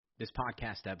This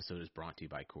podcast episode is brought to you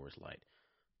by Coors Light.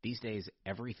 These days,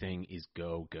 everything is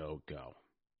go, go, go.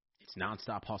 It's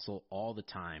nonstop hustle all the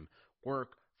time.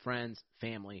 Work, friends,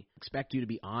 family expect you to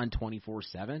be on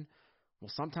 24/7. Well,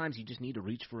 sometimes you just need to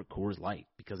reach for a Coors Light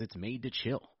because it's made to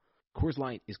chill. Coors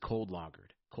Light is cold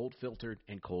lagered, cold filtered,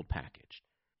 and cold packaged.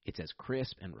 It's as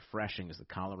crisp and refreshing as the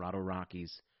Colorado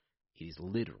Rockies. It is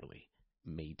literally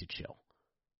made to chill.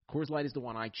 Coors Light is the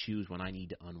one I choose when I need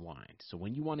to unwind. So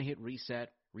when you want to hit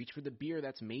reset, reach for the beer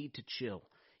that's made to chill.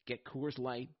 Get Coors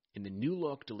Light in the new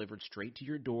look delivered straight to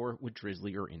your door with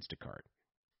Drizzly or Instacart.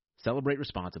 Celebrate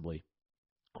responsibly.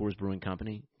 Coors Brewing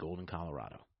Company, Golden,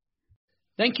 Colorado.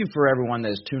 Thank you for everyone that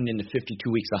has tuned into 52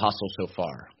 Weeks of Hustle so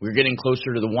far. We're getting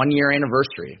closer to the one-year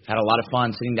anniversary. I've had a lot of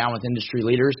fun sitting down with industry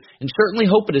leaders and certainly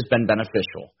hope it has been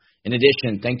beneficial. In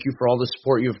addition, thank you for all the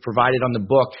support you have provided on the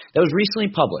book that was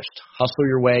recently published, Hustle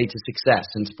Your Way to Success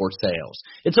in Sports Sales.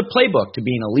 It's a playbook to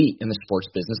being elite in the sports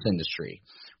business industry.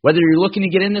 Whether you're looking to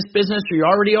get in this business or you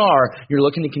already are, you're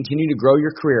looking to continue to grow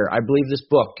your career, I believe this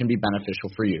book can be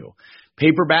beneficial for you.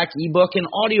 Paperback, ebook, and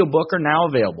audiobook are now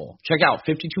available. Check out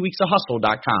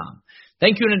 52weeksofhustle.com.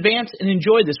 Thank you in advance and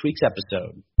enjoy this week's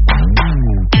episode.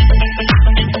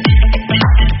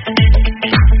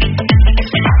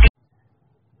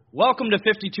 Welcome to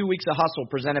 52 Weeks of Hustle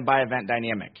presented by Event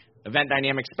Dynamic. Event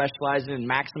Dynamic specializes in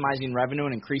maximizing revenue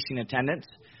and increasing attendance.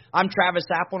 I'm Travis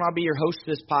Apple, and I'll be your host of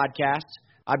this podcast.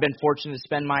 I've been fortunate to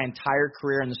spend my entire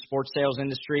career in the sports sales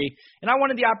industry, and I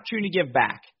wanted the opportunity to give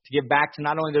back to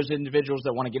not only those individuals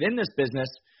that want to get in this business,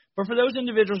 but for those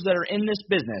individuals that are in this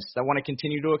business that want to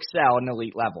continue to excel at an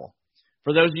elite level.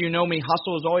 For those of you who know me,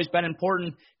 hustle has always been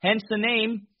important, hence the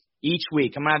name. Each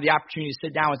week, I'm going to have the opportunity to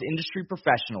sit down with industry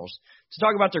professionals to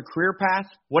talk about their career path,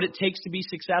 what it takes to be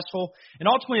successful, and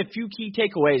ultimately a few key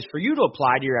takeaways for you to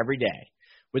apply to your everyday.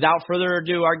 Without further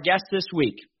ado, our guest this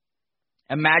week.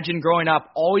 Imagine growing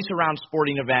up always around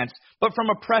sporting events, but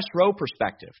from a press row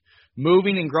perspective.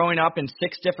 Moving and growing up in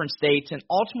 6 different states and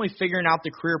ultimately figuring out the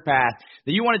career path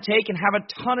that you want to take and have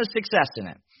a ton of success in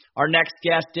it. Our next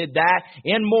guest did that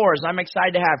and more, as I'm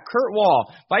excited to have Kurt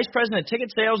Wall, Vice President of Ticket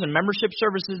Sales and Membership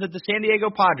Services at the San Diego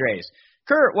Padres.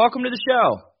 Kurt, welcome to the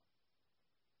show.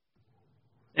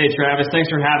 Hey, Travis.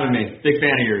 Thanks for having me. Big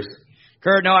fan of yours.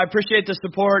 Kurt, no, I appreciate the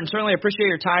support and certainly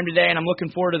appreciate your time today, and I'm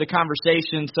looking forward to the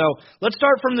conversation. So let's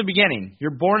start from the beginning.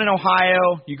 You're born in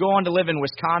Ohio. You go on to live in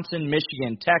Wisconsin,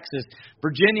 Michigan, Texas,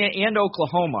 Virginia, and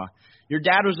Oklahoma. Your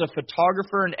dad was a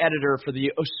photographer and editor for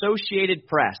the Associated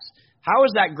Press. How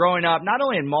is that growing up, not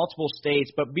only in multiple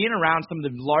states, but being around some of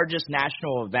the largest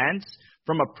national events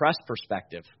from a press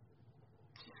perspective?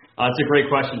 That's a great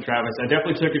question, Travis. I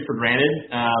definitely took it for granted.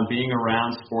 Being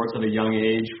around sports at a young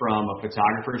age from a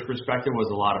photographer's perspective was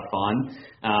a lot of fun.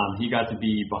 He got to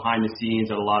be behind the scenes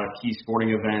at a lot of key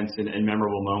sporting events and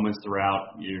memorable moments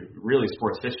throughout really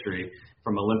sports history,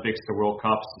 from Olympics to World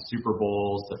Cups to Super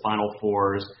Bowls to Final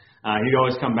Fours. He'd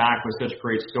always come back with such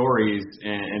great stories.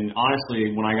 And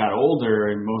honestly, when I got older,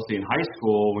 and mostly in high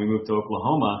school, when we moved to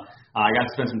Oklahoma, I got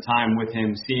to spend some time with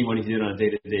him, seeing what he did on a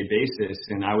day-to-day basis.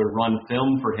 And I would run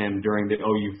film for him during the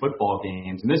OU football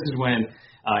games. And this is when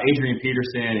Adrian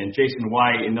Peterson and Jason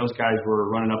White and those guys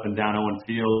were running up and down Owen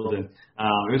Field. And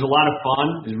it was a lot of fun.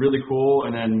 It was really cool.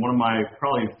 And then one of my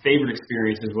probably favorite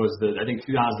experiences was I think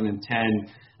 2010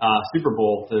 Super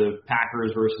Bowl, the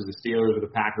Packers versus the Steelers, where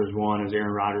the Packers won. It was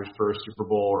Aaron Rodgers' first Super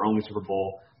Bowl or only Super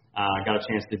Bowl. I got a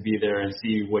chance to be there and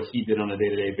see what he did on a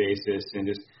day-to-day basis and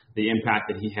just the impact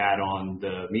that he had on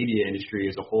the media industry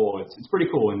as a whole. It's pretty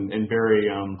cool and very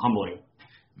humbling.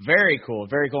 Very cool,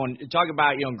 very cool. And talk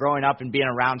about, growing up and being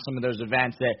around some of those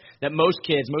events that most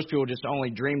people just only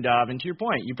dreamed of. And to your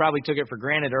point, you probably took it for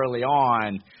granted early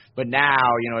on, but now,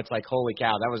 it's like, holy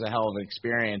cow, that was a hell of an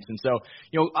experience. And so,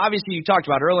 obviously you talked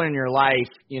about earlier in your life,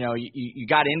 you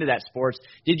got into that sports.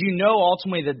 Did you know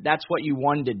ultimately that that's what you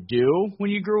wanted to do when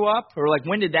you grew up? Or like,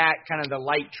 when did that kind of the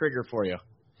light trigger for you?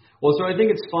 Well, so I think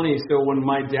it's funny. So when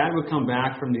my dad would come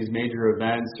back from these major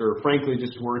events, or frankly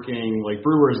just working like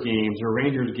Brewers games or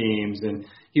Rangers games, and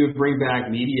he would bring back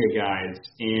media guides,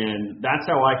 and that's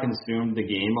how I consumed the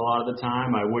game a lot of the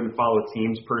time. I wouldn't follow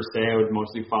teams per se. I would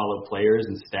mostly follow players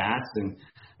and stats. And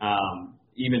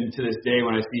even to this day,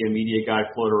 when I see a media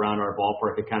guide float around our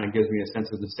ballpark, it kind of gives me a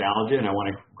sense of nostalgia, and I want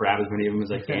to grab as many of them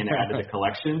as I can to add to the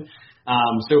collection.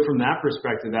 So from that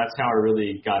perspective, that's how I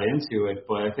really got into it.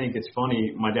 But I think it's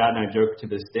funny, my dad and I joke to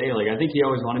this day, like I think he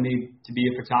always wanted me to be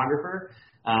a photographer,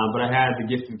 but I had the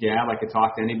gift of gab. I could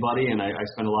talk to anybody, and I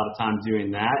spent a lot of time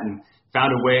doing that and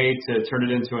found a way to turn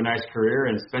it into a nice career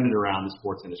and spend it around the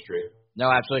sports industry. No,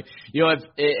 absolutely.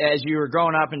 As you were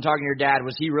growing up and talking to your dad,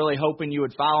 was he really hoping you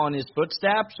would follow in his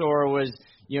footsteps, or was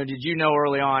did you know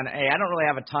early on, hey, I don't really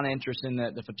have a ton of interest in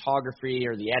the photography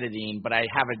or the editing, but I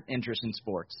have an interest in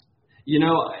sports?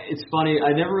 It's funny.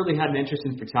 I never really had an interest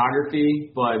in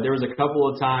photography, but there was a couple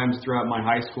of times throughout my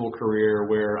high school career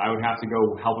where I would have to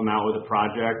go help them out with a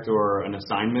project or an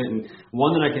assignment. And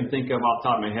one that I can think of off the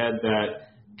top of my head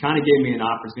that kind of gave me an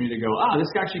opportunity to go,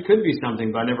 this actually could be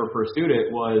something, but I never pursued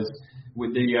it, was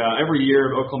with the every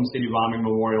year Oklahoma City Bombing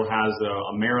Memorial has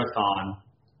a marathon.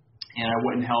 And I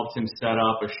went and helped him set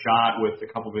up a shot with a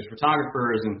couple of his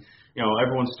photographers, and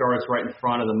everyone starts right in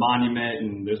front of the monument,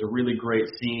 and there's a really great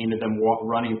scene of them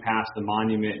running past the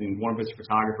monument, and one of his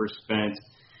photographers spent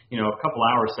a couple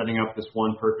hours setting up this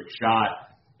one perfect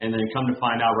shot, and then come to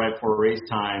find out right before race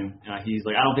time, he's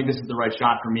like, I don't think this is the right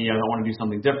shot for me. I don't want to do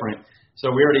something different.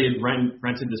 So we already had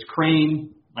rented this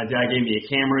crane. My dad gave me a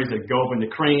camera. He said, go up in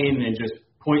the crane and just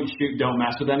point and shoot, don't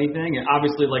mess with anything. And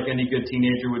obviously, like any good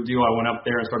teenager would do, I went up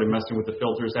there and started messing with the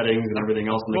filter settings and everything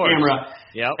else on the camera.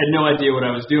 Yep. Had no idea what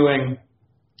I was doing.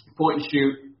 Point and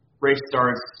shoot, race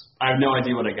starts. I have no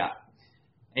idea what I got.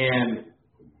 And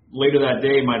later that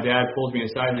day, my dad pulls me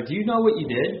aside and like, do you know what you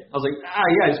did? I was like,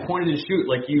 yeah, I just pointed and shoot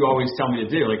like you always tell me to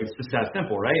do. Like, it's just that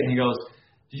simple, right? And he goes,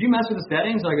 did you mess with the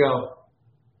settings? I go,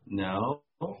 no.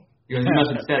 He goes, you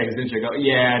messed with the settings, didn't you? I go,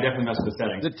 yeah, I definitely messed with the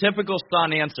settings. The typical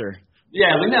son answer.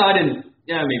 Yeah, like, no, I didn't.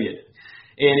 Yeah, maybe it.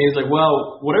 And he was like,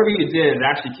 well, whatever you did, it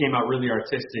actually came out really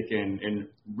artistic and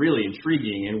really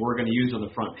intriguing, and we're going to use it on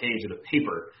the front page of the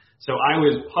paper. So I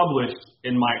was published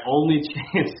in my only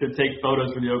chance to take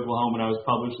photos for the Oklahoma, and I was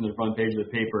published in the front page of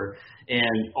the paper.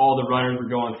 And all the runners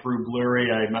were going through blurry.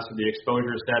 I messed with the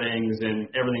exposure settings, and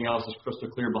everything else is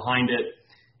crystal clear behind it.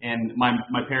 And my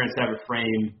parents have it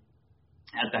framed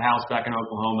at the house back in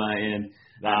Oklahoma, and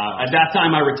at that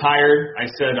time, I retired. I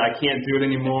said, I can't do it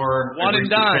anymore. One and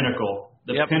done.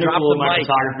 The pinnacle of my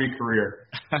photography career.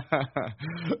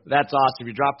 That's awesome.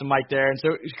 You dropped the mic there. And so,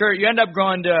 Kurt, you end up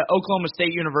going to Oklahoma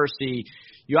State University.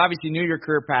 You obviously knew your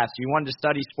career path. So you wanted to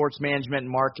study sports management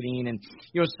and marketing. And,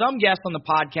 some guests on the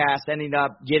podcast ended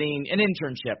up getting an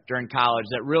internship during college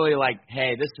that really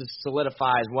hey, this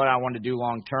solidifies what I want to do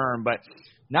long term. But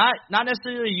not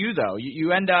necessarily you, though.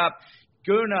 You end up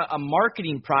doing a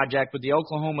marketing project with the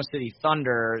Oklahoma City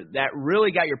Thunder that really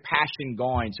got your passion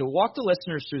going. So walk the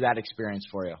listeners through that experience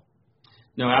for you.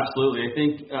 No, absolutely. I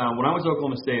think when I was at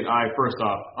Oklahoma State, first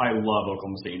off, I love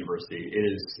Oklahoma State University.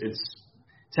 It's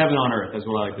heaven on earth, is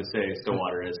what I like to say,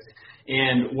 Stillwater is.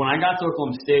 And when I got to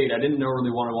Oklahoma State, I didn't know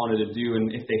really what I wanted to do and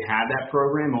if they had that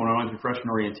program. And when I went through freshman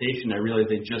orientation, I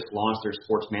realized they just launched their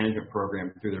sports management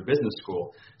program through their business school.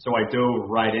 So I dove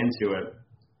right into it.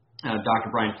 Dr.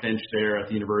 Brian Finch there at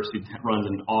the university runs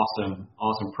an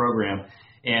awesome program.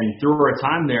 And through our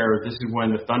time there, this is when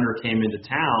the Thunder came into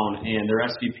town, and their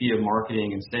SVP of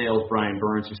marketing and sales, Brian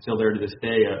Burns, who's still there to this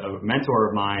day, a mentor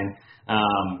of mine,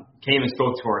 came and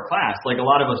spoke to our class. Like a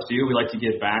lot of us do, we like to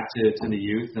give back to the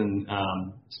youth and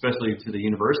especially to the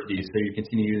universities, so you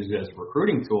continue to use it as a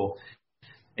recruiting tool.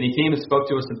 And he came and spoke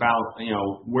to us about,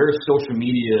 where social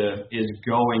media is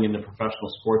going in the professional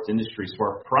sports industry. So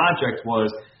our project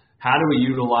was, how do we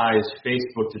utilize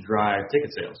Facebook to drive ticket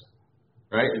sales,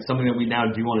 right? It's something that we now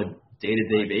do on a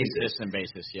day-to-day basis. Consistent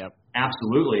basis, yep.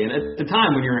 Absolutely. And at the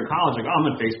time when you're in college, I'm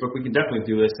on Facebook, we can definitely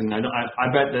do this. And I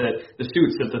bet that the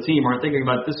suits at the team aren't thinking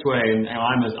about it this way. And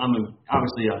I'm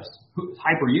obviously a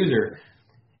hyper user.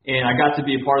 And I got to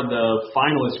be a part of the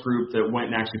finalist group that went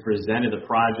and actually presented the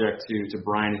project to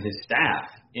Brian and his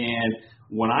staff. And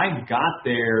when I got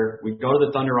there, we go to the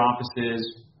Thunder offices.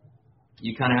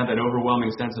 You kind of have that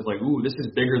overwhelming sense of ooh, this is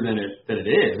bigger than it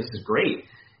is. This is great.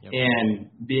 Yep.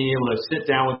 And being able to sit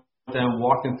down with them,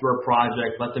 walk them through a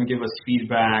project, let them give us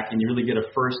feedback, and you really get a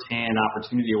firsthand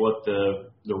opportunity of what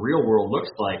the real world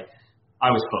looks like. I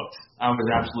was hooked. I was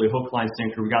absolutely hook, line,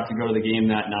 sinker. We got to go to the game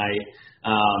that night,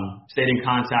 stayed in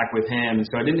contact with him.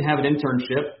 So I didn't have an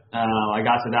internship. I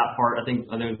got to that part. I think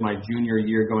it was my junior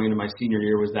year going into my senior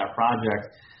year was that project.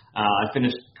 I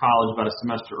finished college about a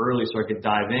semester early so I could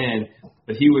dive in,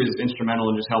 but he was instrumental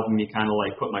in just helping me kind of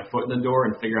put my foot in the door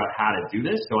and figure out how to do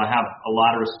this. So I have a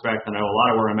lot of respect and I know a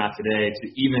lot of where I'm at today to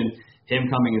even him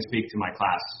coming and speak to my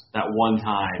class that one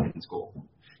time in school.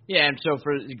 Yeah, and so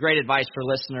for great advice for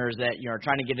listeners that are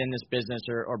trying to get in this business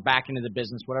or back into the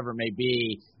business, whatever it may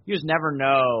be, you just never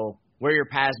know where your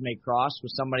paths may cross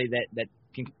with somebody that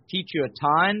can teach you a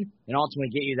ton and ultimately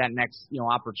get you that next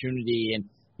opportunity. And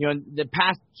the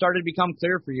path started to become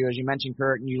clear for you, as you mentioned,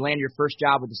 Kurt, and you landed your first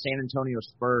job with the San Antonio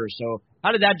Spurs. So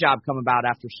how did that job come about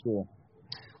after school?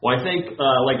 Well, I think,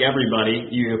 like everybody,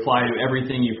 you apply to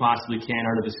everything you possibly can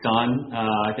under the sun.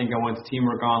 I think I went to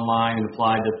Teamwork Online and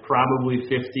applied to probably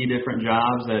 50 different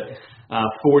jobs that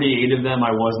 48 of them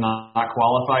I was not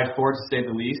qualified for, to say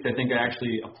the least. I think I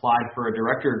actually applied for a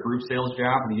director of group sales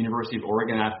job at the University of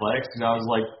Oregon Athletics because I was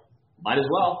like, might as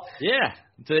well. Yeah,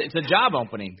 it's a job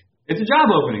opening. It's a job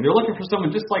opening. They're looking for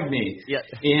someone just like me. Yeah.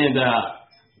 And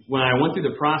when I went through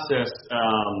the process,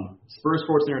 Spurs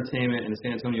Sports Entertainment and the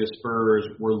San Antonio Spurs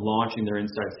were launching their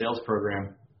inside sales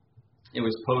program. It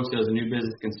was posted as a new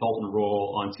business consultant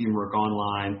role on Teamwork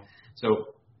Online. So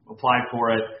applied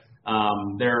for it.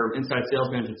 Their inside sales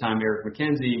manager at the time, Eric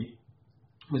McKenzie,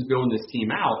 was building this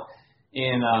team out.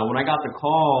 And when I got the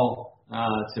call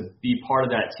to be part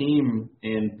of that team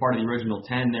and part of the original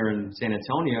 10 there in San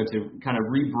Antonio to kind of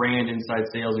rebrand inside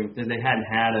sales, because they hadn't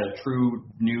had a true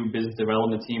new business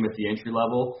development team at the entry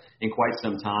level in quite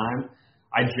some time,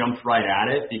 I jumped right at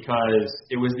it because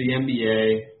it was the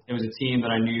NBA. It was a team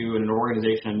that I knew and an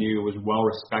organization I knew was well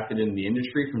respected in the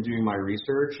industry from doing my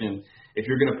research. And if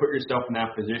you're going to put yourself in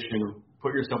that position,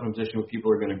 put yourself in a position where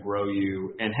people are going to grow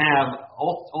you and have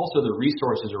also the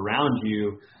resources around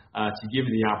you to give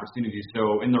you the opportunity.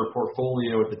 So in their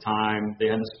portfolio at the time, they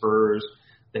had the Spurs,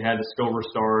 they had the Silver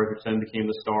Stars, which then became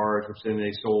the Stars, which then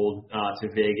they sold to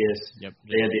Vegas. Yep.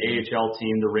 They had the AHL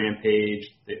team, the Rampage.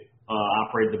 They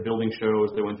operated the building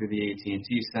shows that went through the AT&T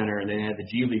Center, and then they had the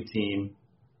G League team.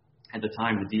 At the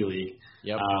time, the D League.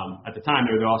 Yep. At the time,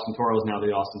 they were the Austin Toros, now the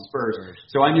Austin Spurs.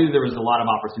 So I knew there was a lot of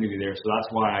opportunity there, so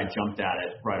that's why I jumped at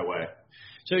it right away.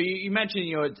 So you mentioned,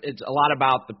 it's a lot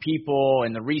about the people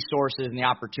and the resources and the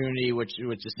opportunity, which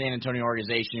the San Antonio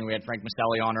organization. We had Frank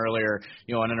Maselli on earlier,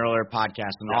 on an earlier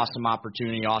podcast. An awesome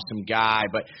opportunity, awesome guy.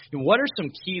 But what are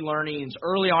some key learnings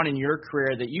early on in your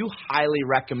career that you highly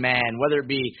recommend, whether it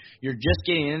be you're just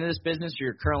getting into this business or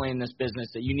you're currently in this business,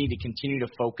 that you need to continue to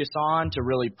focus on to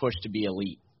really push to be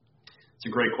elite? It's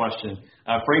a great question.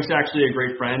 Frank's actually a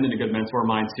great friend and a good mentor of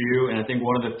mine too. And I think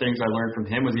one of the things I learned from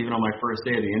him was even on my first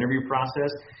day of the interview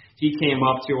process, he came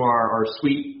up to our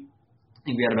suite. I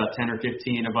think we had about 10 or 15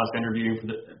 of us interviewing for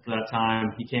that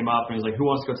time. He came up and he was like, "Who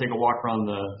wants to go take a walk around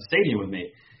the stadium with me?"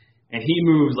 And he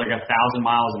moves like 1,000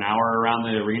 miles an hour around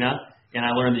the arena. And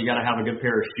I learned that you got to have a good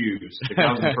pair of shoes. Like, that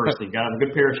was the first thing. You got to have a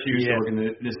good pair of shoes to work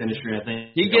in this industry. I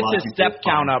think he gets his step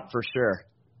count up for sure.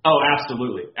 Oh,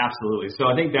 absolutely. Absolutely. So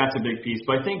I think that's a big piece.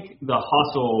 But I think the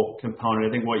hustle component,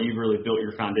 I think what you've really built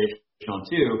your foundation on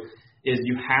too, is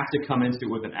you have to come into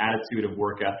it with an attitude of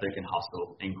work ethic and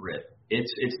hustle and grit.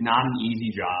 It's not an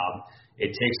easy job.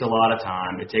 It takes a lot of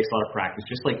time. It takes a lot of practice.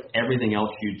 Just like everything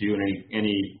else you do in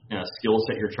any skill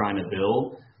set you're trying to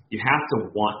build, you have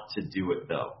to want to do it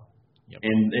though. Yep.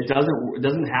 And it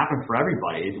doesn't happen for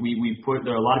everybody.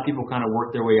 There are a lot of people kind of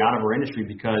work their way out of our industry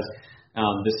because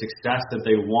the success that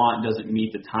they want doesn't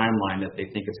meet the timeline that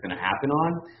they think it's going to happen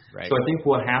on. Right. So I think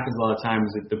what happens a lot of times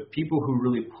is that the people who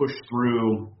really push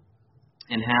through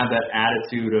and have that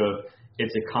attitude of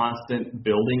it's a constant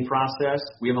building process.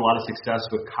 We have a lot of success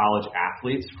with college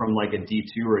athletes from like a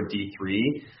D2 or a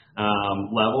D3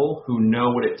 level who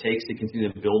know what it takes to continue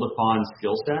to build upon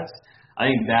skill sets. I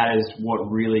think that is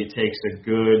what really takes a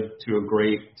good to a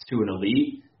great to an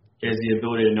elite, is the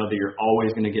ability to know that you're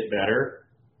always going to get better,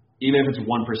 even if it's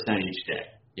 1% each day.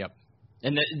 Yep.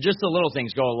 And just the little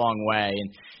things go a long way.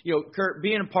 And, Kurt,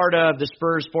 being a part of the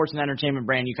Spurs Sports and Entertainment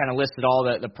brand, you kind of listed all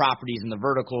the properties and the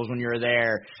verticals when you were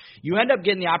there. You end up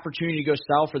getting the opportunity to go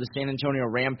sell for the San Antonio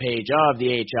Rampage of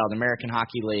the AHL, the American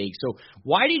Hockey League. So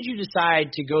why did you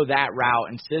decide to go that route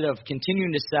instead of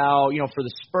continuing to sell, for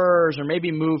the Spurs, or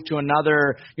maybe move to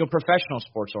another, professional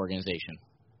sports organization?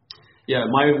 Yeah,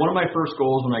 one of my first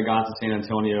goals when I got to San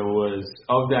Antonio was,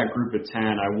 of that group of 10,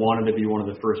 I wanted to be one of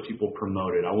the first people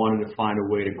promoted. I wanted to find a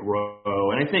way to grow.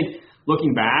 And I think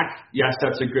looking back, yes,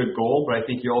 that's a good goal, but I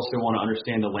think you also want to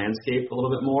understand the landscape a little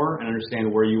bit more and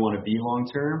understand where you want to be long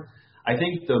term. I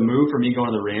think the move for me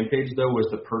going to the Rampage, though, was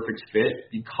the perfect fit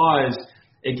because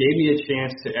it gave me a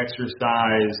chance to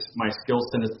exercise my skill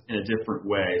set in a different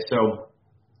way. So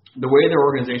the way their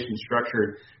organization is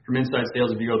structured, from inside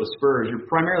sales, if you go to the Spurs, you're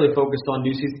primarily focused on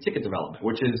new season ticket development,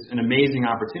 which is an amazing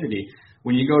opportunity.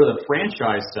 When you go to the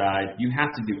franchise side, you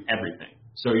have to do everything.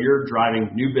 So you're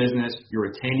driving new business, you're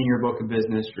retaining your book of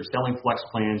business, you're selling flex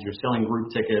plans, you're selling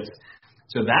group tickets.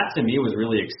 So that to me was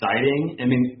really exciting. I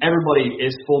mean, everybody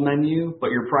is full menu,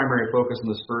 but your primary focus on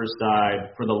the Spurs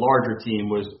side for the larger team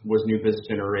was new business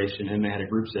generation, and they had a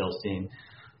group sales team.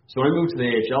 So when I moved to the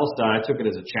AHL side, I took it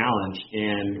as a challenge,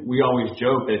 and we always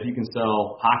joke that if you can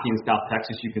sell hockey in South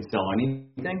Texas, you can sell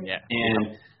anything. Yeah.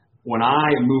 And when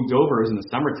I moved over, it was in the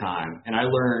summertime, and I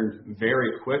learned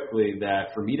very quickly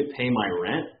that for me to pay my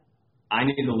rent, I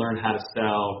needed to learn how to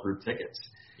sell group tickets.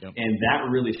 Yep. And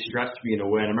that really stretched me in a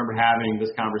way. And I remember having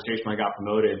this conversation when I got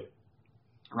promoted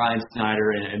Ryan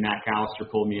Snyder and Matt Callister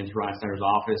pulled me into Ryan Snyder's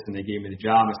office, and they gave me the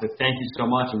job. I said, thank you so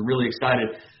much. I'm really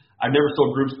excited. I've never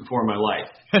sold groups before in my life.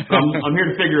 So I'm here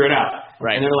to figure it out.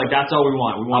 Right. And they're like, that's all we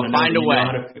want. We want to find a way.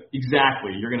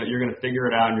 Exactly. You're gonna figure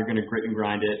it out, and you're gonna grit and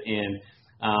grind it. And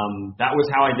that was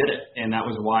how I did it, and that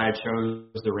was why I chose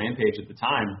the Rampage at the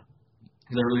time,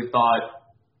 because I really thought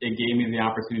it gave me the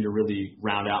opportunity to really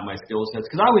round out my skill sets.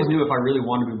 Because I always knew if I really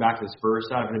wanted to move back to the Spurs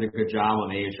side, if I did a good job on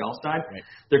the AHL side,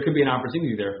 there could be an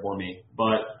opportunity there for me.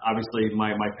 But obviously,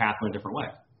 my path went a different way.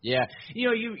 Yeah.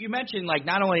 You mentioned, like,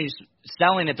 not only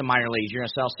selling at the minor leagues, you're going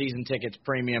to sell season tickets,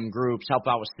 premium groups, help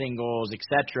out with singles,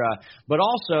 etc. But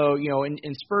also,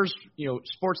 in Spurs,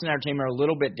 sports and entertainment are a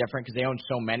little bit different because they own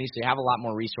so many, so they have a lot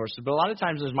more resources. But a lot of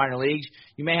times in those minor leagues,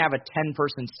 you may have a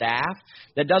 10-person staff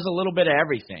that does a little bit of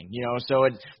everything, So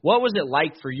what was it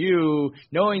like for you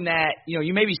knowing that,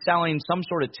 you may be selling some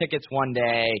sort of tickets one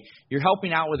day, you're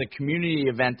helping out with a community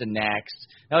event the next,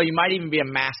 you might even be a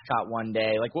mascot one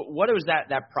day. Like, what was that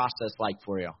process like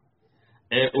for you?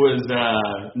 It was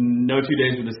no 2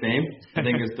 days were the same. I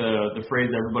think it's the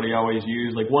phrase everybody always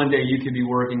used. Like, one day you could be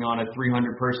working on a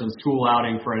 300-person school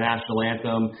outing for a national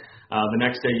anthem. The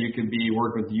next day you could be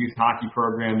working with the youth hockey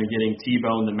program and getting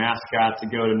T-Bone, the mascot, to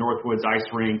go to Northwoods Ice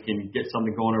Rink and get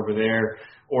something going over there.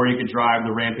 Or you could drive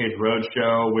the Rampage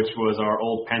Roadshow, which was our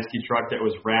old Penske truck that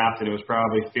was wrapped, and it was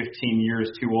probably 15 years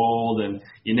too old, and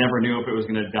you never knew if it was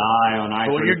going to die on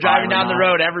I-35. But when you're driving down the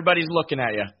road, everybody's looking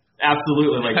at you.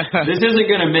 Absolutely. Like, this isn't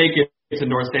going to make it to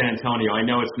North San Antonio. I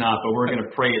know it's not, but we're going to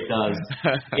pray it does.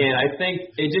 And I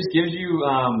think it just gives you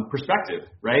perspective,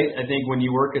 right? I think when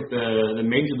you work at the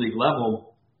major league level,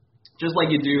 just like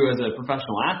you do as a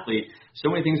professional athlete, so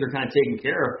many things are kind of taken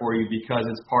care of for you because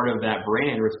it's part of that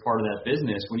brand or it's part of that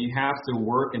business. When you have to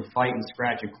work and fight and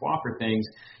scratch and claw for things,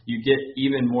 you get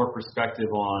even more perspective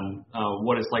on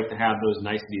what it's like to have those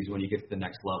niceties when you get to the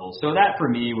next level. So that for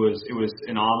me was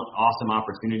an awesome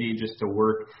opportunity just to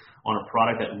work on a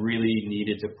product that really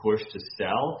needed to push to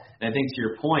sell. And I think to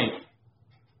your point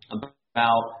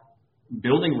about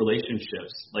building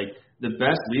relationships, like, the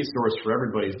best lead source for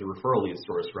everybody is the referral lead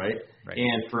source, right?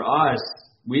 And for us,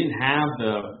 we didn't have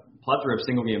the plethora of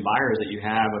single game buyers that you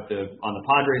have on the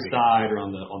Padres side or on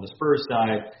the Spurs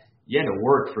side. You had to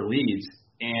work for leads,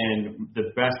 and the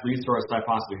best lead source I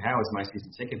possibly had was my season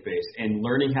ticket base. And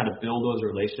learning how to build those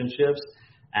relationships,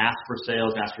 ask for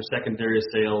sales, ask for secondary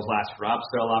sales, ask for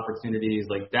upsell opportunities,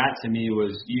 like that to me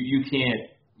was you can't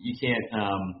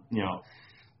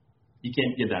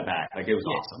give that back. Like, it was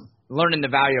awesome. Learning the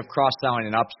value of cross-selling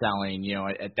and upselling,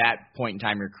 at that point in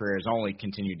time in your career has only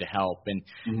continued to help. And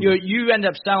you end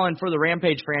up selling for the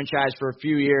Rampage franchise for a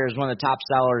few years, one of the top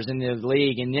sellers in the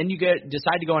league, and then you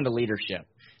decide to go into leadership.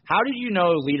 How did you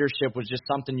know leadership was just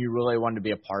something you really wanted to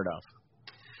be a part of?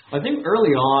 I think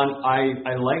early on,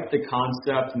 I liked the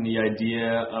concept and the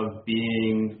idea of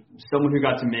being someone who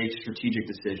got to make strategic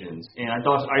decisions. And I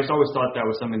always thought that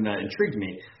was something that intrigued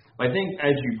me. I think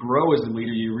as you grow as a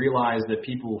leader, you realize that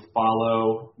people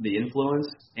follow the influence,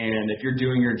 and if you're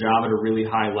doing your job at a really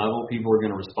high level, people are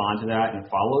going to respond to that and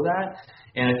follow that.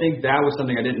 And I think that was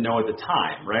something I didn't know at the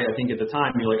time, right? I think at the time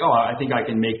you're like, I think I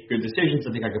can make good decisions.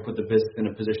 I think I can put the business in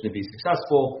a position to be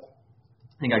successful.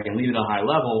 I think I can lead at a high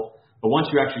level. But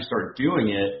once you actually start doing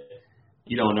it,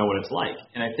 you don't know what it's like.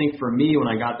 And I think for me, when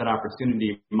I got that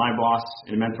opportunity, my boss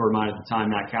and a mentor of mine at the time,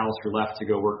 Matt Callister, left to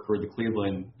go work for the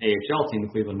Cleveland AHL team,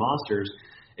 the Cleveland Monsters.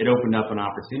 It opened up an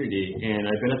opportunity, and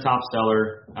I've been a top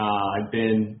seller. I've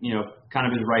been, kind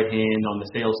of his right hand on the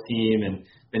sales team and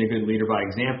been a good leader by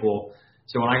example.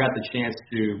 So when I got the chance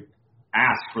to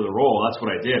ask for the role, that's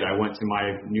what I did. I went to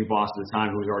my new boss at the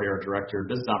time, who was already our director of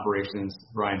business operations,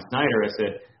 Ryan Snyder. I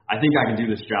said, I think I can do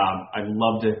this job. I'd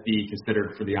love to be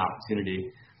considered for the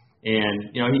opportunity.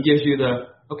 And, he gives you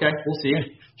okay, we'll see.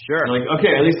 Sure. You're like,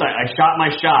 okay, at least I shot my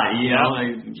shot,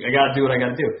 I got to do what I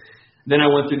got to do. Then I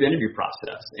went through the interview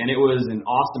process, and it was an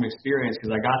awesome experience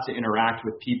because I got to interact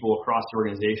with people across the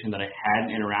organization that I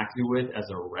hadn't interacted with as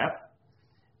a rep.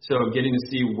 So getting to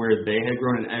see where they had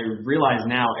grown, and I realize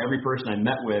now every person I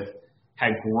met with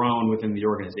had grown within the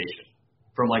organization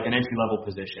from like an entry-level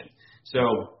position.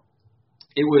 So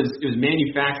it was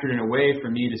manufactured in a way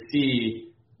for me to see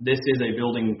this is a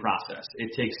building process.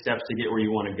 It takes steps to get where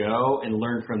you want to go and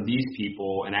learn from these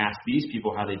people and ask these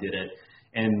people how they did it.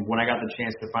 And when I got the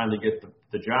chance to finally get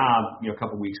the job, a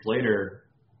couple weeks later,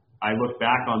 I looked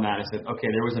back on that and said, okay,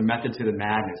 there was a method to the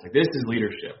madness. Like, this is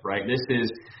leadership, right?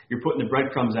 You're putting the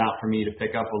breadcrumbs out for me to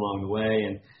pick up along the way.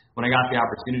 And when I got the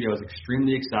opportunity, I was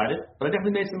extremely excited, but I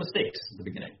definitely made some mistakes at the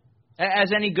beginning.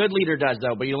 As any good leader does,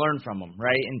 though, but you learn from them,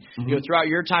 right? And throughout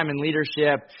your time in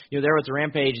leadership, there with the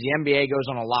Rampage, the MBA goes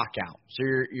on a lockout, so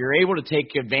you're able to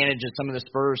take advantage of some of the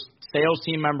Spurs sales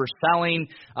team members selling,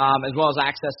 as well as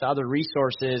access to other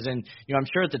resources. And I'm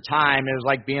sure at the time it was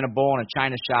like being a bull in a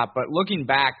china shop. But looking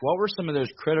back, what were some of those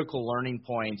critical learning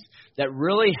points that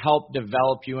really helped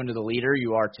develop you into the leader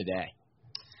you are today?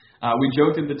 We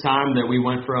joked at the time that we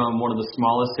went from one of the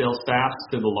smallest sales staffs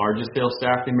to the largest sales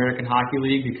staff in the American Hockey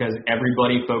League because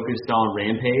everybody focused on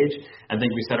Rampage. I think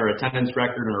we set our attendance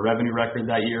record and our revenue record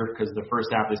that year because the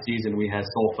first half of the season we had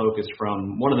sole focus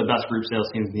from one of the best group sales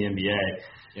teams in the NBA.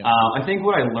 Yeah. I think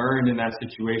what I learned in that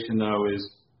situation, though, is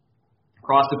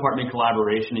cross-department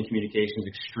collaboration and communication is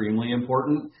extremely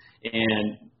important.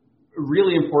 And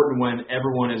really important when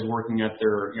everyone is working at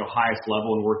their highest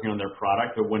level and working on their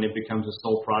product, but when it becomes a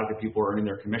sole product that people are earning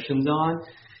their commissions on,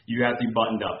 you have to be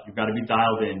buttoned up. You've got to be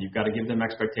dialed in. You've got to give them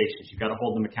expectations. You've got to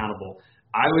hold them accountable.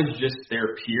 I was just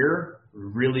their peer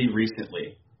really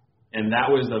recently, and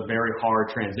that was a very hard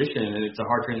transition, and it's a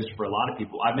hard transition for a lot of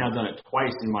people. I've now done it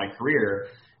twice in my career,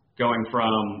 going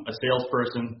from a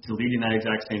salesperson to leading that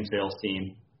exact same sales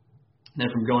team, and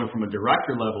then from going from a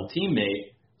director-level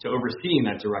teammate to overseeing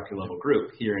that director-level group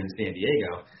here in San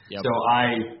Diego. Yep. So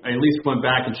I at least went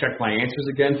back and checked my answers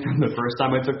again from the first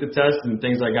time I took the test, and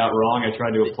things I got wrong I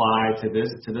tried to apply to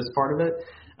this part of it.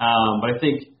 But I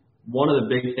think one of the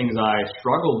big things I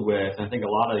struggled with, and I think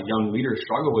a lot of young leaders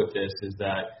struggle with this, is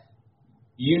that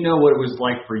you know what it was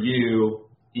like for you,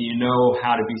 you know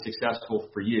how to be successful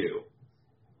for you.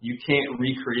 You can't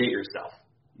recreate yourself.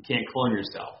 You can't clone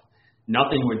yourself.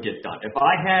 Nothing would get done. If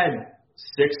I had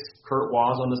 6 Kurt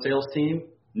Walls on the sales team,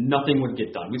 nothing would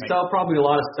get done. We'd sell probably a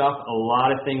lot of stuff. A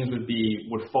lot of things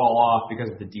would fall off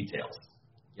because of the details.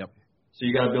 Yep. So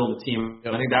you got to build a team.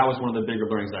 I think that was one of the bigger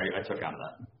learnings I took out of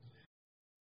that.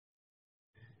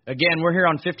 Again, we're here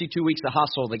on 52 Weeks of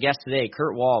Hustle. The guest today,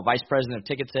 Kurt Wall, Vice President of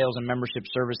Ticket Sales and Membership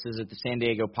Services at the San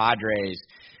Diego Padres.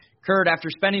 Kurt, after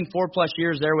spending 4+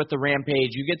 years there with the Rampage,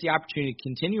 you get the opportunity to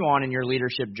continue on in your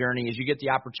leadership journey as you get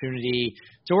the opportunity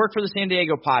to work for the San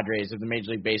Diego Padres of the Major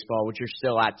League Baseball, which you're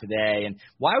still at today. And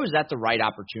why was that the right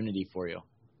opportunity for you?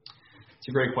 It's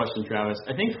a great question, Travis.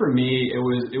 I think for me, it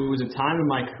was a time in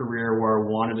my career where I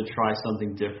wanted to try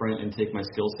something different and take my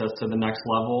skill sets to the next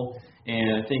level.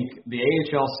 And I think the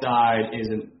AHL side is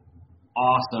an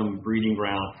awesome breeding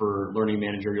ground for learning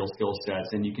managerial skill sets,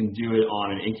 and you can do it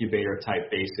on an incubator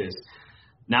type basis.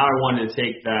 Now I wanted to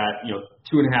take that,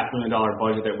 $2.5 million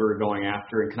budget that we were going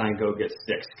after, and can I go get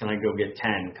 6? Can I go get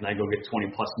 10? Can I go get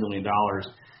 $20+ million?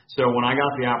 So when I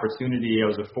got the opportunity, I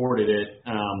was afforded it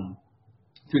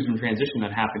through some transition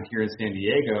that happened here in San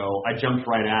Diego. I jumped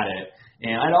right at it.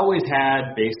 And I'd always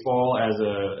had baseball as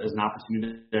an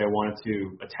opportunity that I wanted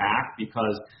to attack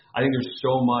because I think there's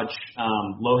so much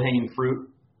low-hanging fruit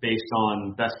based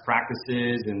on best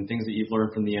practices and things that you've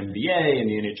learned from the NBA and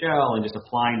the NHL and just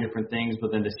applying different things,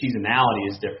 but then the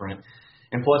seasonality is different.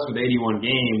 And plus with 81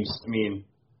 games, I mean,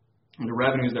 the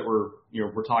revenues that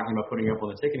we're talking about putting up on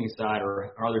the ticketing side or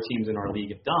other teams in our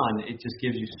league have done, it just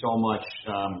gives you so much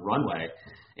runway.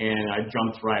 And I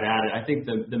jumped right at it. I think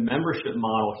the membership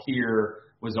model here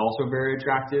was also very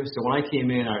attractive. So when I came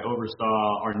in, I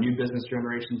oversaw our new business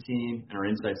generation team and our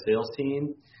inside sales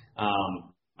team.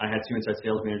 I had 2 inside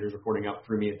sales managers reporting up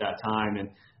through me at that time. And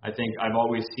I think I've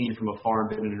always seen from afar and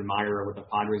been an admirer of what the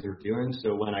Padres are doing.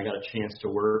 So when I got a chance to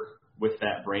work with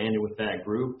that brand and with that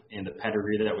group and the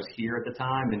pedigree that was here at the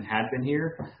time and had been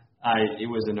here, it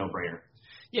was a no-brainer.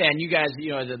 Yeah, and you guys,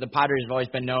 the Padres have always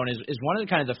been known as one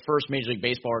of the first Major League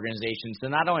Baseball organizations to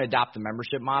not only adopt the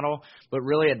membership model, but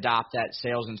really adopt that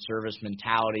sales and service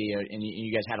mentality. And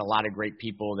you guys had a lot of great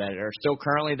people that are still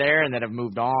currently there and that have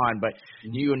moved on. But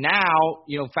you now,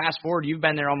 fast forward, you've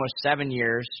been there almost 7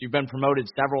 years. You've been promoted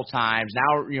several times.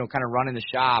 Now, kind of running the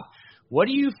shop. What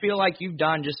do you feel like you've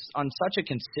done just on such a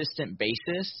consistent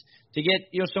basis to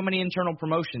get, so many internal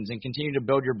promotions and continue to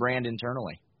build your brand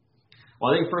internally?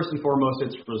 Well, I think first and foremost,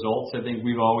 it's results. I think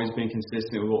we've always been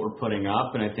consistent with what we're putting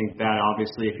up, and I think that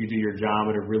obviously if you do your job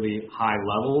at a really high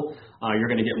level, you're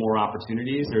going to get more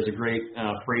opportunities. There's a great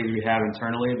phrase we have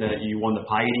internally that you won the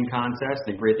pie eating contest.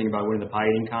 The great thing about winning the pie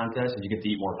eating contest is you get to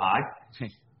eat more pie.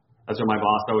 That's what my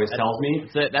boss always tells me.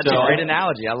 That's a great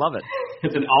analogy. I love it.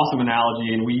 It's an awesome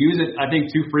analogy, and we use it, I think,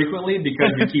 too frequently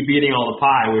because we keep eating all the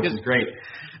pie, which is great.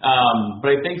 But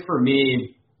I think for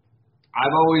me,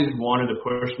 I've always wanted to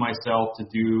push myself to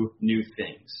do new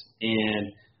things.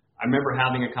 And I remember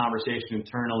having a conversation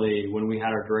internally when we had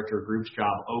our director of groups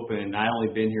job open. I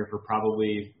only been here for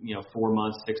probably 4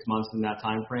 months, 6 months in that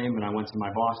time frame, and I went to my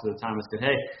boss at the time and said,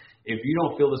 hey, if you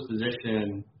don't fill this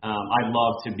position, I'd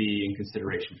love to be in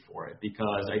consideration for it,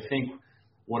 because I think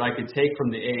what I could take from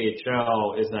the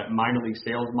AHL is that minor league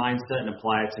sales mindset and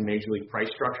apply it to major league price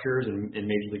structures and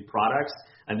major league products.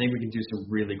 I think we can do some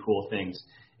really cool things.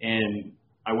 And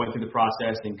I went through the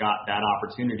process and got that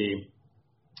opportunity.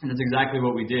 And that's exactly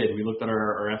what we did. We looked at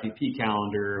our FEP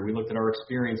calendar. We looked at our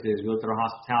experiences. We looked at our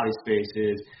hospitality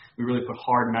spaces. We really put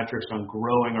hard metrics on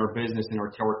growing our business in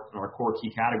our core key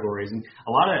categories. And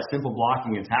a lot of that simple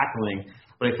blocking and tackling.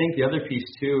 But I think the other piece,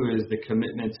 too, is the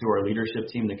commitment to our leadership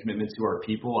team, the commitment to our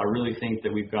people. I really think that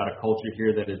we've got a culture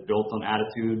here that is built on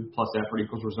attitude plus effort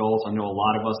equals results. I know a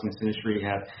lot of us in this industry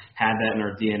have had that in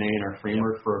our DNA and our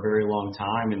framework for a very long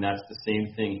time, and that's the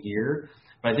same thing here.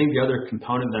 But I think the other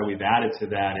component that we've added to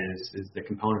that is the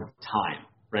component of time,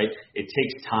 right? It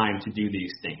takes time to do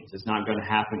these things. It's not going to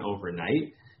happen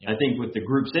overnight. I think with the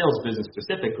group sales business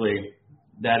specifically,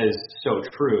 that is so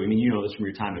true. I mean, you know this from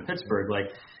your time in Pittsburgh. Like,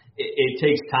 it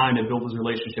takes time to build those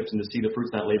relationships and to see the fruits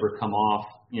of that labor come off,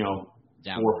 4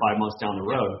 or 5 months down the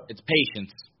road. It's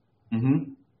patience.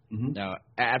 Mm-hmm. Mm-hmm. No,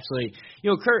 absolutely.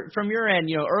 Kurt, from your end,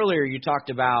 earlier you talked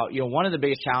about, one of the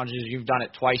biggest challenges, you've done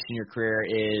it twice in your career,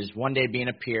 is one day being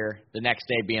a peer, the next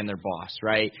day being their boss,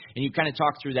 right? And you kind of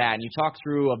talked through that, and you talked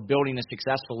through building a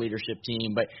successful leadership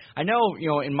team. But I know,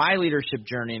 in my leadership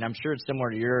journey, and I'm sure it's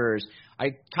similar to yours, I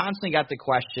constantly got the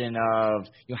question of,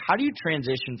 how do you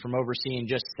transition from overseeing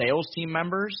just sales team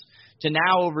members to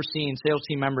now overseeing sales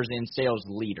team members and sales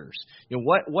leaders?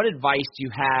 What advice do you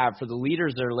have for the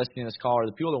leaders that are listening to this call, or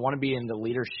the people that want to be in the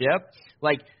leadership?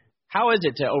 Like, how is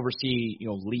it to oversee,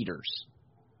 leaders?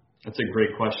 That's a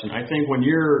great question. I think when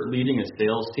you're leading a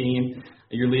sales team,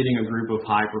 you're leading a group of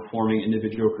high-performing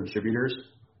individual contributors.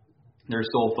 Their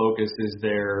sole focus is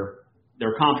their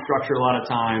comp structure a lot of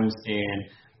times, and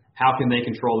how can they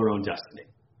control their own destiny,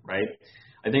 right?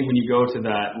 I think when you go to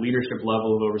that leadership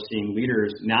level of overseeing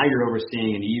leaders, now you're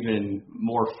overseeing an even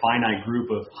more finite group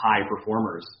of high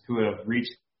performers who have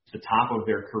reached the top of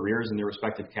their careers in their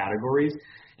respective categories,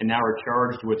 and now are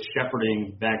charged with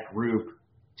shepherding that group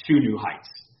to new heights.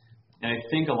 And I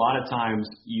think a lot of times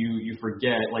you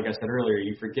forget, like I said earlier,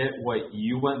 you forget what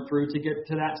you went through to get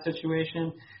to that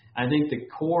situation. I think the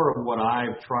core of what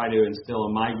I've tried to instill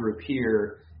in my group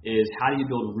here is how do you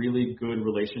build really good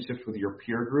relationships with your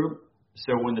peer group,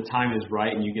 so when the time is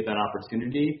right and you get that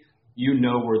opportunity, you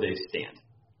know where they stand,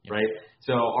 right?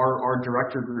 So our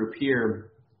director group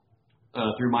here,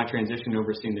 through my transition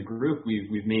overseeing the group,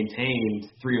 we've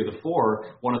maintained 3 of the 4.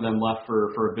 One of them left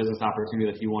for a business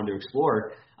opportunity that he wanted to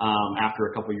explore after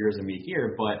a couple of years of me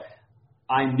here. But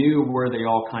I knew where they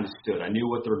all kind of stood. I knew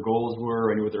what their goals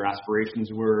were. I knew what their aspirations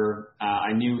were.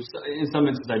 I knew, in some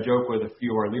instances, I joke with a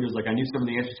few of our leaders, like I knew some of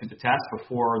the answers to the test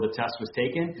before the test was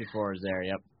taken. Before it was there,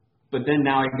 yep. But then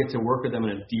now I get to work with them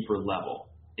at a deeper level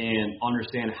and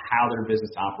understand how their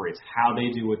business operates, how they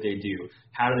do what they do,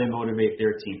 how do they motivate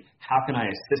their team, how can I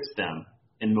assist them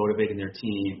in motivating their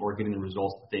team or getting the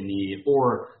results that they need,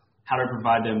 or how to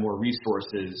provide them more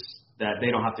resources that they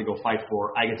don't have to go fight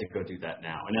for. I get to go do that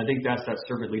now. And I think that's that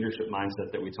servant leadership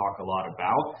mindset that we talk a lot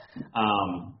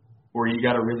about, where you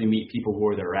got to really meet people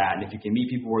where they're at. And if you can meet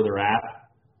people where they're at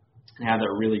and have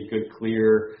that really good,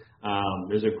 clear,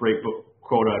 there's a great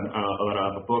quote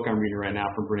of a book I'm reading right now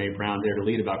from Brene Brown, Dare to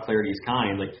Lead, about clarity is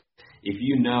kind. Like, if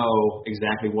you know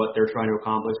exactly what they're trying to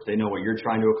accomplish, they know what you're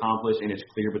trying to accomplish, and it's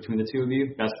clear between the two of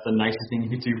you, that's the nicest thing you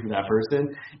can do for that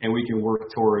person, and we can work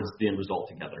towards the end result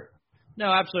together. No,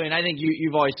 absolutely. And I think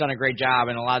you've always done a great job,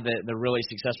 and a lot of the really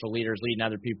successful leaders leading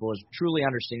other people is truly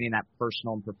understanding that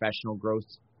personal and professional growth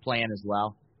plan as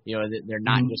well. They're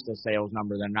not just a sales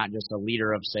number. They're not just a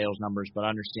leader of sales numbers, but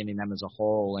understanding them as a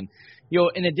whole. And,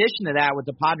 in addition to that, with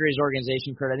the Padres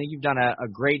organization, Kurt, I think you've done a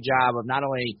great job of not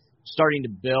only starting to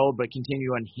build, but continue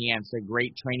to enhance a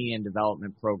great training and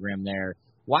development program there.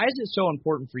 Why is it so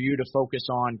important for you to focus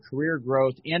on career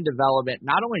growth and development,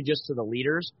 not only just to the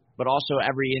leaders, but also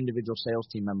every individual sales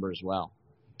team member as well?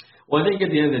 Well, I think at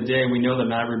the end of the day, we know that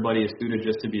not everybody is suited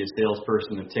just to be a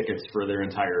salesperson of tickets for their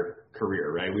entire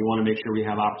career, right? We want to make sure we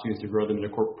have opportunities to grow them into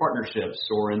corporate partnerships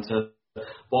or into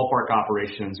ballpark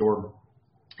operations or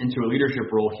into a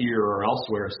leadership role here or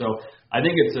elsewhere. So I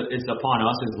think it's upon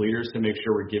us as leaders to make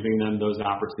sure we're giving them those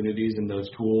opportunities and those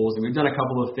tools. And we've done a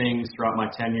couple of things throughout my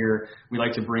tenure. We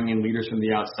like to bring in leaders from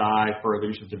the outside for our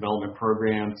leadership development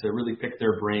program to really pick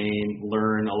their brain,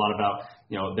 learn a lot about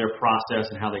their process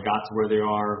and how they got to where they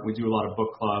are. We do a lot of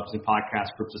book clubs and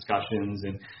podcast group discussions.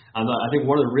 And I think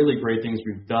one of the really great things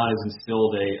we've done is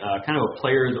instilled a kind of a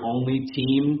players-only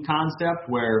team concept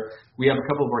where we have a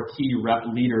couple of our key rep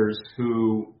leaders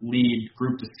who lead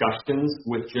group discussions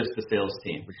with just the sales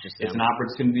team. It's an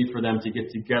opportunity for them to get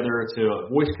together to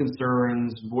voice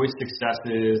concerns, voice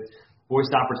successes, voice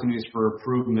opportunities for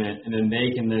improvement, and then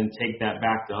they can then take that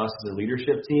back to us as a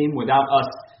leadership team without us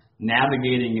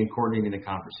navigating and coordinating the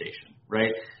conversation, right?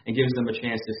 It gives them a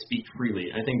chance to speak freely.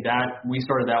 I think that we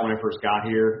started that when I first got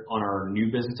here on our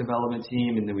new business development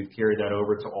team, and then we've carried that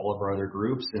over to all of our other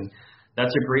groups. And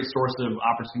that's a great source of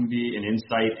opportunity and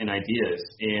insight and ideas.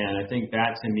 And I think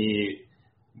that, to me,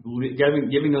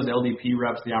 giving those LDP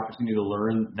reps the opportunity to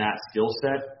learn that skill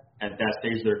set at that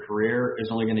stage of their career is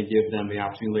only going to give them the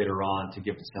opportunity later on to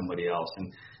give to somebody else.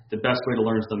 And the best way to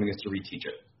learn something is to reteach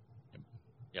it.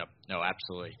 Yep. No,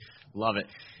 absolutely. Love it.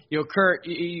 Kurt,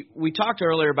 we talked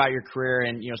earlier about your career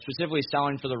and, specifically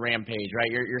selling for the Rampage, right?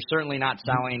 You're certainly not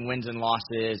selling wins and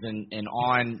losses and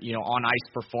on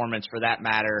ice performance for that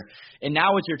matter. And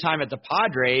now with your time at the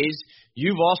Padres,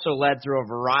 you've also led through a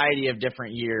variety of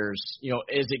different years,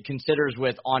 as it considers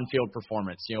with on-field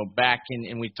performance. Back in,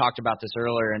 and we talked about this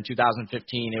earlier, in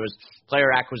 2015, it was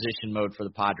player acquisition mode for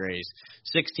the Padres.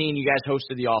 16, you guys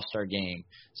hosted the All-Star game.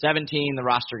 17, the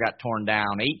roster got torn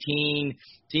down. 18,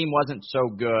 team wasn't so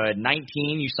good. 19,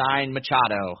 you signed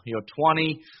Machado.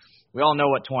 20, we all know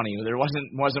what 20. There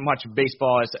wasn't much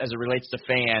baseball as it relates to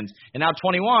fans. And now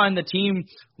 21, the team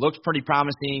looks pretty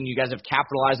promising. You guys have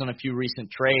capitalized on a few recent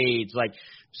trades.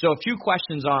 So a few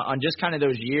questions on just kind of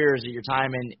those years of your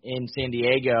time in San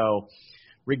Diego.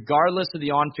 Regardless of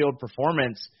the on-field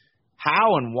performance,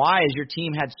 how and why has your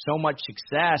team had so much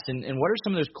success, and what are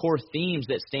some of those core themes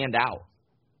that stand out?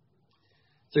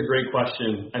 It's a great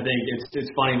question. I think it's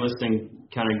funny listening,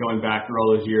 kind of going back through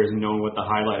all those years and knowing what the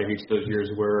highlight of each of those years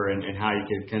were and how you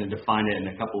could kind of define it in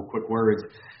a couple of quick words.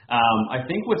 I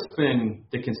think what's been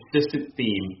the consistent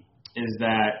theme is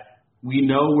that we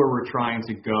know where we're trying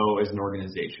to go as an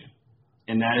organization.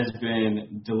 And that has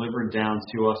been delivered down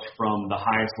to us from the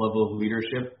highest level of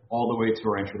leadership all the way to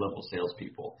our entry-level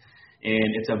salespeople.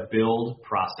 And it's a build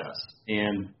process.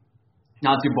 And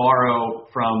not to borrow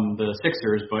from the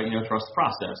Sixers, but trust the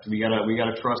process. We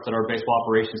gotta trust that our baseball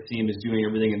operations team is doing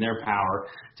everything in their power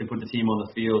to put the team on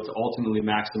the field to ultimately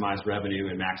maximize revenue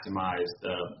and maximize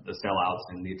the sellouts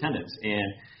and the attendance.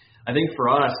 And I think for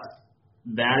us,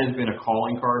 that has been a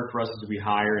calling card for us as we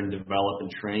hire and develop and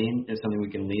train. It's something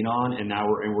we can lean on, and now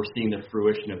we're seeing the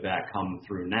fruition of that come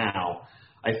through now.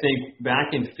 I think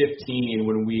back in 15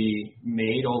 when we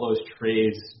made all those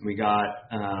trades, we got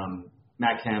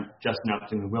Matt Kemp, Justin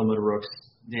Upton, Wilmer Rooks,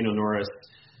 Daniel Norris.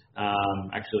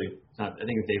 I think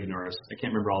it's David Norris. I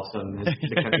can't remember all of a sudden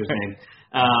the catcher's name.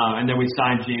 And then we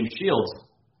signed James Shields.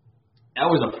 That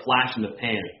was a flash in the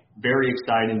pan. Very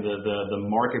exciting. The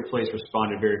marketplace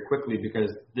responded very quickly because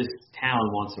this town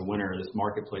wants a winner. This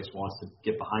marketplace wants to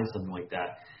get behind something like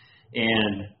that.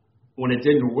 And when it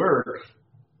didn't work,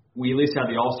 we at least had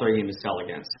the All-Star game to sell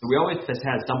against. So we always just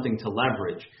had something to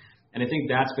leverage. And I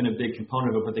think that's been a big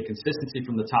component of it, but the consistency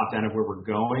from the top down of where we're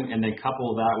going, and then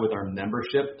couple that with our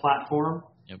membership platform,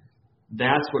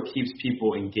 that's what keeps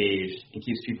people engaged and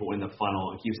keeps people in the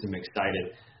funnel and keeps them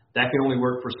excited. That can only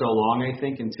work for so long, I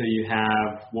think, until you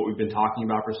have what we've been talking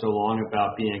about for so long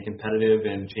about being a competitive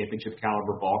and championship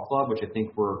caliber ball club, which I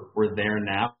think we're there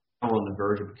now. We're on the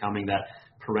verge of becoming that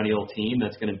perennial team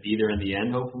that's going to be there in the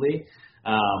end, hopefully.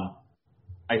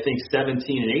 I think 17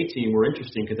 and 18 were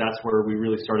interesting because that's where we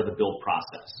really started the build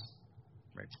process.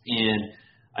 Right. And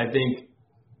I think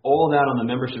all of that on the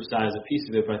membership side is a piece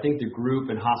of it, but I think the group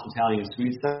and hospitality and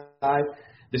suite side,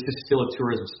 this is still a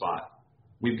tourism spot.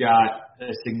 We've got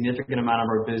a significant amount of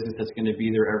our business that's going to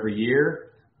be there every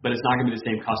year, but it's not going to be the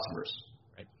same customers.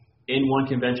 Right. In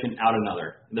one convention, out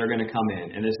another. They're going to come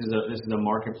in. And this is a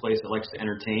marketplace that likes to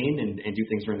entertain and do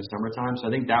things during the summertime. So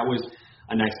I think that was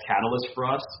a nice catalyst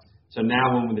for us. So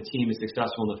now when the team is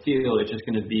successful in the field, it's just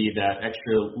going to be that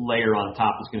extra layer on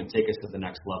top that's going to take us to the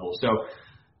next level. So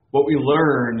what we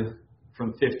learned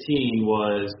from 15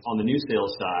 was on the new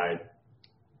sales side,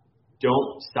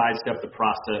 don't sidestep the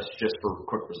process just for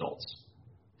quick results.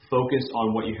 Focus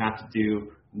on what you have to do,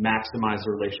 maximize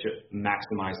the relationship,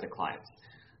 maximize the clients.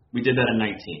 We did that in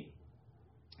 19.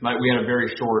 We had a very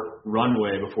short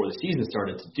runway before the season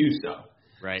started to do so.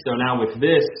 Right. So now with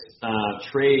this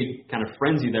trade kind of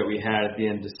frenzy that we had at the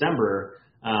end of December,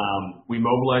 we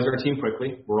mobilized our team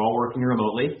quickly. We're all working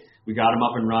remotely. We got them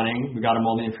up and running. We got them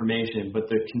all the information. But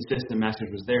the consistent message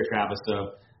was there, Travis,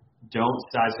 of don't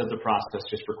sidestep the process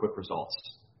just for quick results.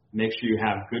 Make sure you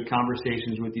have good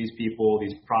conversations with these people,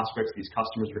 these prospects, these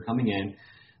customers that are coming in.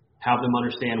 Have them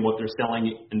understand what they're selling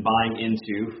and buying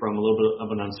into from a little bit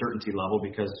of an uncertainty level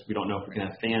because we don't know if we can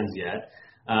have fans yet.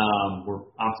 We're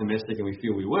optimistic and we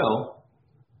feel we will,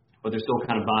 but they're still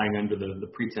kind of buying under the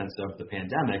pretense of the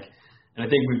pandemic. And I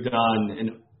think we've done an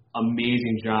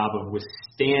amazing job of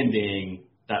withstanding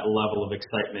that level of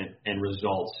excitement and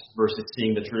results versus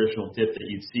seeing the traditional dip that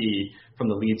you'd see from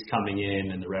the leads coming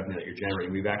in and the revenue that you're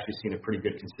generating. We've actually seen a pretty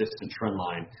good consistent trend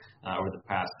line over the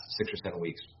past 6 or 7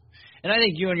 weeks. And I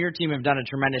think you and your team have done a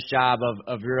tremendous job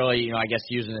of really, I guess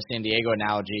using the San Diego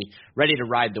analogy, ready to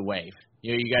ride the wave.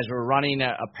 You guys were running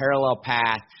a parallel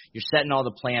path. You're setting all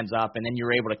the plans up, and then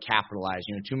you're able to capitalize.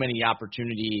 Too many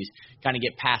opportunities kind of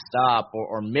get passed up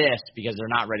or missed because they're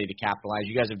not ready to capitalize.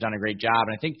 You guys have done a great job.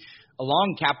 And I think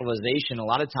along capitalization, a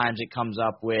lot of times it comes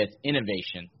up with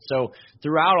innovation. So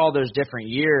throughout all those different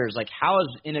years, how has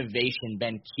innovation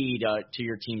been key to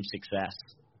your team's success?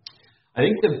 I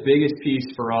think the biggest piece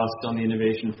for us on the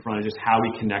innovation front is just how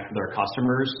we connect with our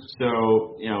customers.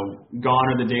 So, gone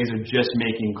are the days of just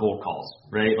making cold calls,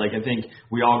 right? I think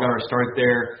we all got our start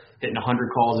there, hitting 100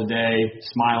 calls a day,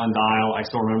 smile and dial. I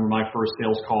still remember my first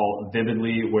sales call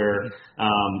vividly where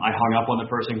I hung up on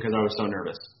the person because I was so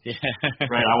nervous. Yeah.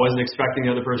 Right? I wasn't expecting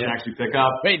the other person to actually pick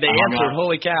up. Wait, they answered.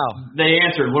 Holy cow. They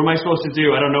answered. What am I supposed to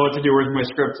do? I don't know what to do. Where's my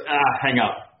script? Hang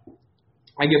up.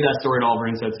 I give that story to all of our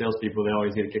inside salespeople. They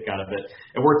always get a kick out of it.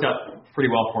 It worked out pretty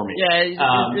well for me. Yeah,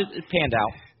 it panned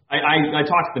out. I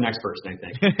talked to the next person, I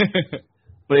think.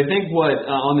 But I think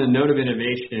on the note of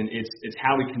innovation, it's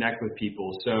how we connect with people.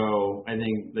 So I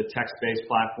think the text-based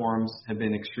platforms have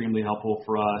been extremely helpful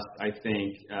for us. I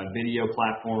think video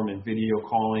platform and video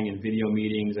calling and video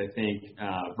meetings. I think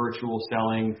virtual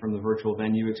selling from the virtual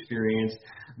venue experience.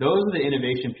 Those are the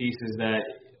innovation pieces that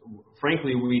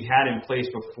frankly, we had in place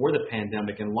before the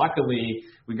pandemic, and luckily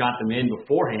we got them in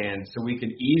beforehand so we could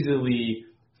easily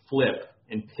flip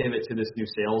and pivot to this new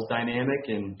sales dynamic.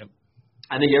 And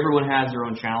I think everyone has their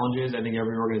own challenges. I think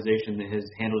every organization has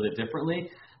handled it differently.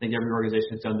 I think every organization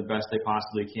has done the best they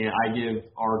possibly can. I give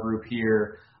our group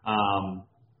here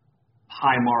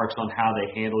high marks on how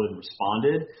they handled and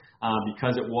responded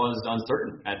because it was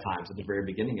uncertain at times at the very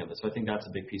beginning of it. So I think that's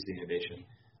a big piece of the innovation.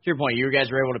 To your point, you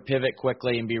guys were able to pivot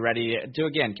quickly and be ready to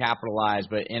again, capitalize,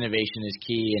 but innovation is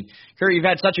key. And Kurt, you've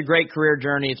had such a great career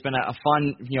journey. It's been a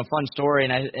fun story.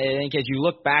 And I think as you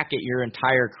look back at your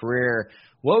entire career,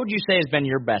 what would you say has been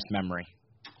your best memory?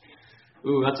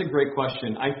 Ooh, that's a great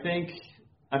question. I think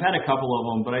I've had a couple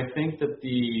of them, but I think that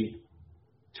the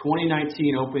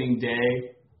 2019 opening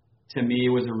day to me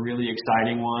was a really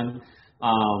exciting one.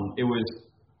 It was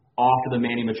off of the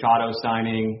Manny Machado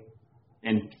signing,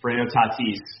 and Fernando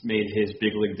Tatis made his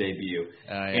big league debut.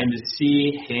 Yeah. And to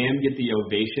see him get the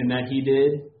ovation that he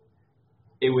did,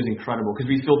 it was incredible because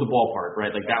we filled the ballpark,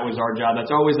 right? That was our job. That's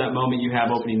always that moment you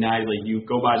have opening night. You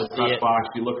go by the press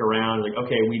box, you look around,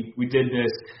 okay, we did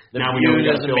this. Now we know we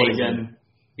got to fill it again.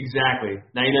 Exactly.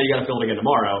 Now you know you got to fill it again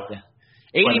tomorrow. Yeah.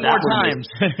 80 more times.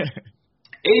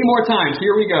 80 more times.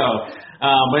 Here we go.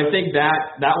 But I think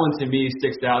that one to me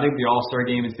sticks out. I think the All-Star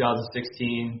game in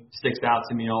 2016 sticks out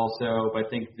to me also. But I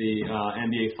think the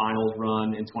NBA Finals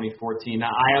run in 2014.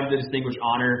 Now, I have the distinguished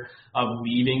honor of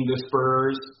leaving the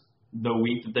Spurs the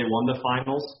week that they won the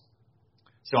Finals.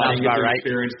 So I didn't get to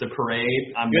experience the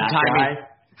parade. I'm Good that timing. guy.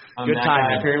 Good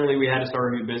timing. Apparently, we had to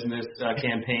start a new business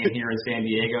campaign here in San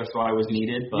Diego, so I was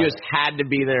needed. But you just had to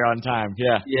be there on time.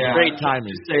 Yeah. Great timing.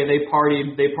 Just say they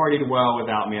partied well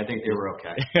without me. I think they were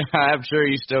okay. I'm sure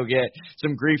you still get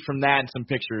some grief from that and some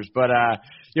pictures. But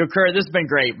Kurt, this has been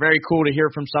great. Very cool to hear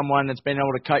from someone that's been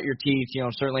able to cut your teeth.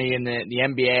 Certainly in the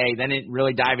NBA, then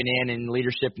really diving in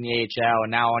leadership in the AHL,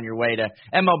 and now on your way to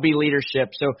MLB leadership.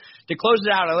 So to close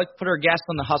it out, I'd like to put our guest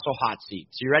on the Hustle hot seat.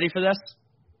 So you ready for this?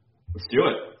 Let's do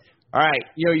it. All right.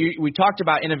 We talked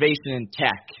about innovation in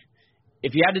tech.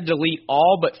 If you had to delete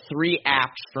all but 3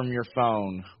 apps from your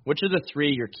phone, which of the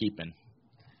 3 you're keeping?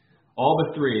 All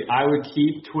but 3. I would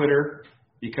keep Twitter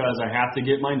because I have to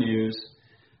get my news.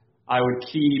 I would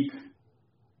keep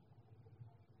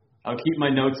my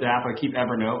notes app. I keep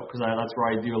Evernote because that's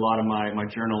where I do a lot of my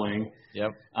journaling.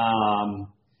 Yep. And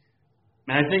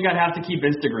I think I'd have to keep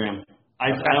Instagram. I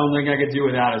don't think I could do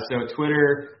without it. So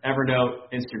Twitter,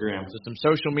 Evernote, Instagram. So some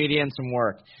social media and some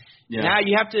work. Yeah. Now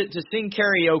you have to sing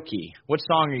karaoke. What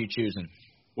song are you choosing?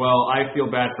 Well, I feel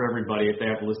bad for everybody if they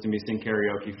have to listen to me sing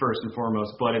karaoke first and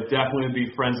foremost, but it definitely would be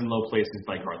Friends in Low Places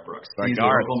by Garth Brooks. He's the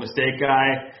Uncle Mistake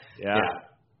guy. Yeah.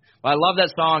 Well, I love that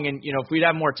song, and if we'd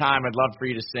have more time, I'd love for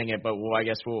you to sing it. But I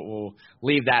guess we'll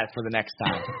leave that for the next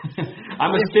time. I'm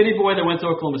a city boy that went to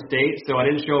Oklahoma State, so I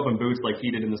didn't show up in boots like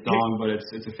he did in the song, but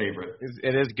it's a favorite.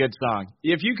 It is a good song.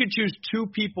 If you could choose 2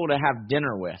 people to have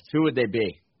dinner with, who would they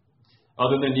be?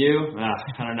 Other than you, I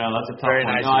don't know. That's a tough Very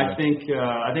one. nice No,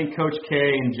 I think Coach K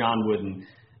and John Wooden.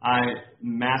 I'm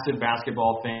massive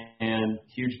basketball fan,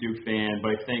 huge Duke fan,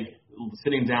 but I think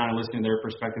sitting down and listening to their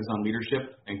perspectives on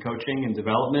leadership and coaching and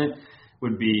development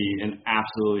would be an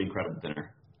absolutely incredible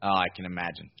dinner. Oh, I can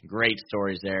imagine. Great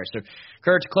stories there. So,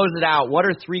 Kurt, to close it out, what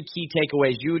are 3 key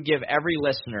takeaways you would give every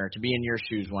listener to be in your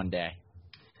shoes one day?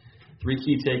 3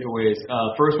 key takeaways.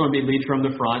 First one would be lead from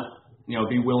the front.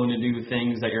 Be willing to do the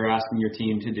things that you're asking your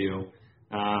team to do.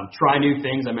 Try new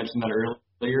things. I mentioned that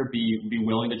earlier. Be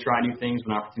willing to try new things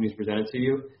when opportunities presented to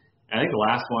you. And I think the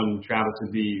last one, Travis,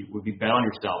 would be bet on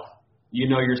yourself. You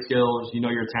know your skills. You know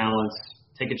your talents.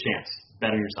 Take a chance.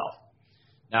 Bet on yourself.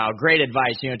 Now, great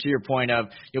advice, to your point of,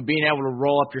 being able to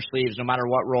roll up your sleeves no matter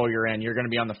what role you're in. You're going to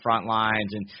be on the front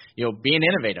lines and, being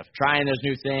innovative, trying those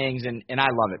new things. And I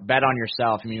love it. Bet on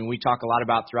yourself. I mean, we talk a lot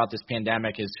about throughout this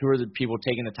pandemic is who are the people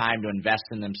taking the time to invest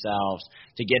in themselves,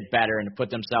 to get better and to put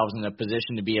themselves in a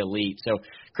position to be elite. So,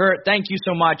 Kurt, thank you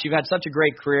so much. You've had such a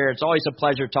great career. It's always a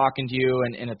pleasure talking to you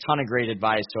and a ton of great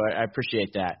advice. So I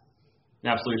appreciate that.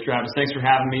 Absolutely, Travis. Thanks for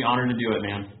having me. Honored to do it,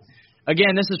 man.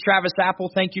 Again, this is Travis Apple.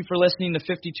 Thank you for listening to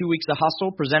 52 Weeks of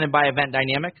Hustle, presented by Event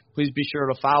Dynamic. Please be sure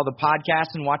to follow the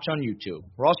podcast and watch on YouTube.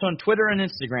 We're also on Twitter and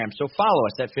Instagram, so follow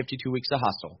us at 52 Weeks of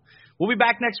Hustle. We'll be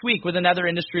back next week with another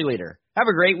industry leader. Have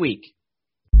a great week.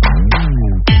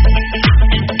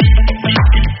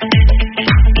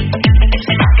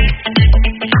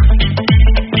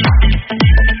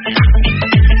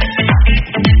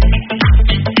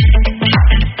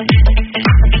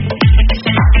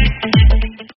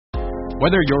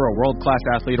 Whether you're a world-class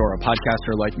athlete or a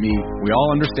podcaster like me, we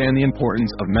all understand the importance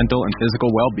of mental and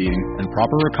physical well-being and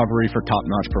proper recovery for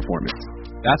top-notch performance.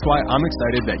 That's why I'm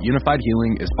excited that Unified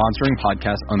Healing is sponsoring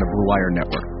podcasts on the Blue Wire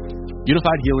Network.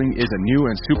 Unified Healing is a new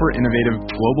and super innovative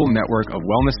global network of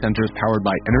wellness centers powered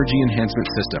by Energy Enhancement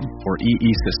System, or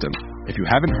EE System. If you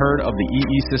haven't heard of the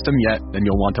EE System yet, then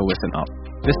you'll want to listen up.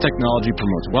 This technology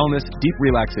promotes wellness, deep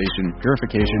relaxation,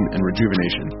 purification, and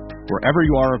rejuvenation. Wherever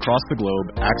you are across the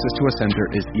globe, access to a center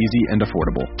is easy and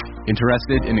affordable.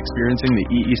 Interested in experiencing the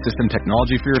EE System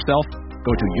technology for yourself?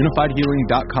 Go to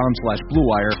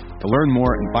unifiedhealing.com/bluewire to learn more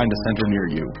and find a center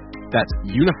near you. That's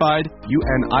unified,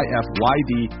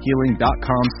 UNIFYD,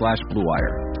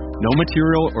 healing.com/bluewire. No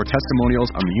material or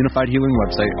testimonials on the Unified Healing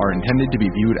website are intended to be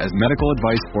viewed as medical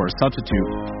advice or a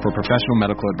substitute for professional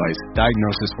medical advice,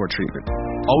 diagnosis, or treatment.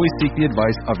 Always seek the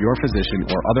advice of your physician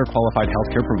or other qualified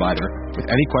healthcare provider with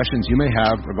any questions you may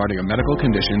have regarding a medical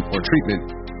condition or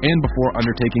treatment and before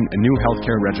undertaking a new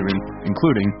healthcare regimen,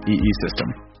 including EE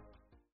System.